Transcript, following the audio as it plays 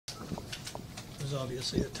was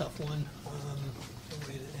obviously a tough one. The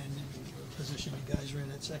way it ended, the position you guys were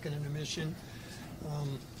in at second intermission.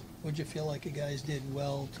 Would you feel like you guys did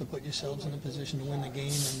well to put yourselves in a position to win the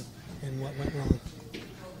game, and what went wrong?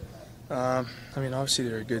 I mean, obviously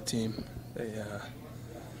they're a good team. They,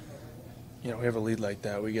 we have a lead like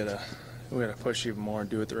that. We gotta push even more and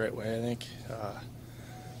do it the right way. I think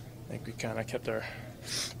we kind of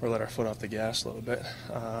let our foot off the gas a little bit.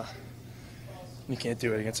 You can't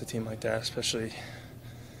do it against a team like that, especially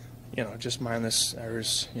just mindless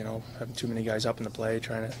errors. Having too many guys up in the play,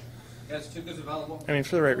 trying to. I mean,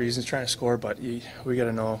 for the right reasons, trying to score, but we got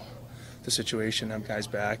to know the situation, have guys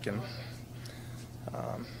back, and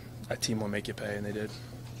a team will make you pay, and they did.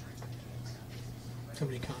 So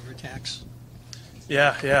many counterattacks.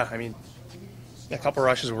 Yeah. I mean, a couple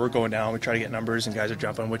rushes where we're going down, we try to get numbers, and guys are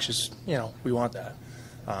jumping, which is, we want that.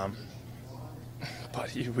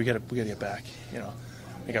 But we got to get back. I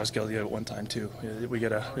think I was guilty of it one time too. We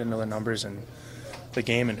got to know the numbers and the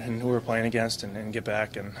game and who we're playing against and get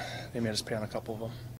back, and they made us pay on a couple of them.